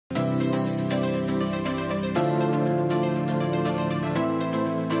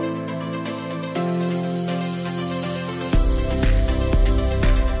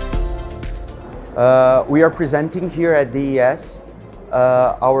We are presenting here at the ES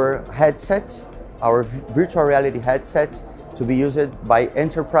our headset, our virtual reality headset, to be used by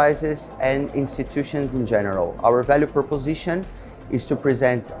enterprises and institutions in general. Our value proposition is to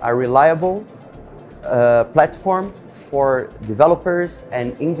present a reliable platform for developers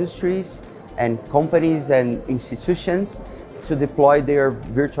and industries and companies and institutions to deploy their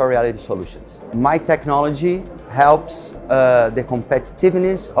virtual reality solutions. My technology helps the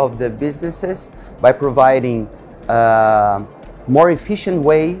competitiveness of the businesses by providing a more efficient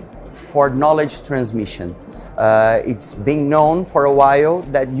way for knowledge transmission. It's been known for a while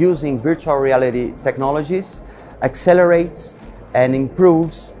that using virtual reality technologies accelerates and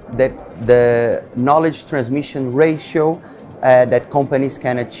improves the knowledge transmission ratio that companies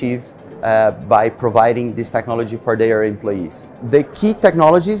can achieve by providing this technology for their employees. The key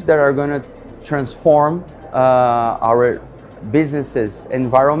technologies that are going to transform our businesses'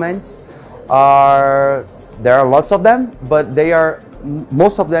 environments there are lots of them, but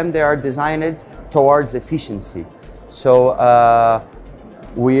most of them are designed towards efficiency. So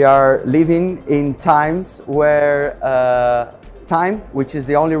we are living in times where time, which is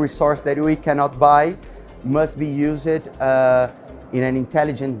the only resource that we cannot buy, must be used in an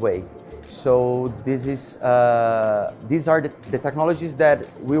intelligent way. So these are the technologies that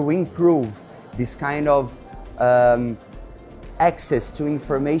will improve this kind of access to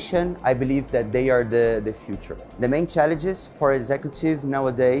information. I believe that they are the future. The main challenges for executives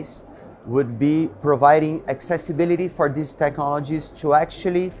nowadays would be providing accessibility for these technologies to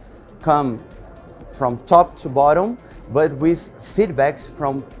actually come from top to bottom, but with feedbacks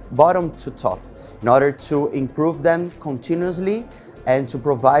from bottom to top, in order to improve them continuously and to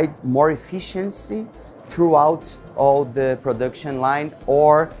provide more efficiency throughout all the production line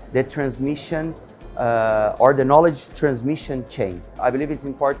or the transmission or the knowledge transmission chain. I believe it's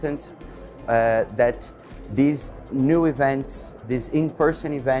important that these new events, these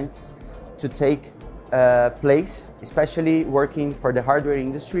in-person events, to take place, especially working for the hardware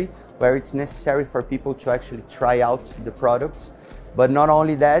industry, where it's necessary for people to actually try out the products. But not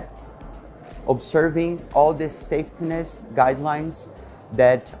only that, observing all the safetyness guidelines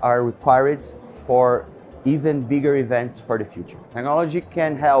that are required for even bigger events for the future. Technology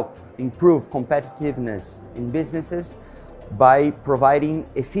can help improve competitiveness in businesses by providing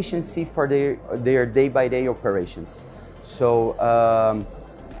efficiency for their day-by-day operations. So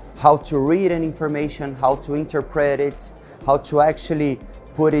how to read an information, how to interpret it, how to actually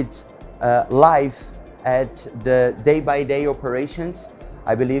put it live at the day-by-day operations.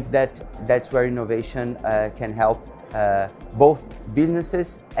 I believe that that's where innovation can help both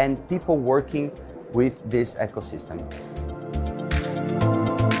businesses and people working with this ecosystem.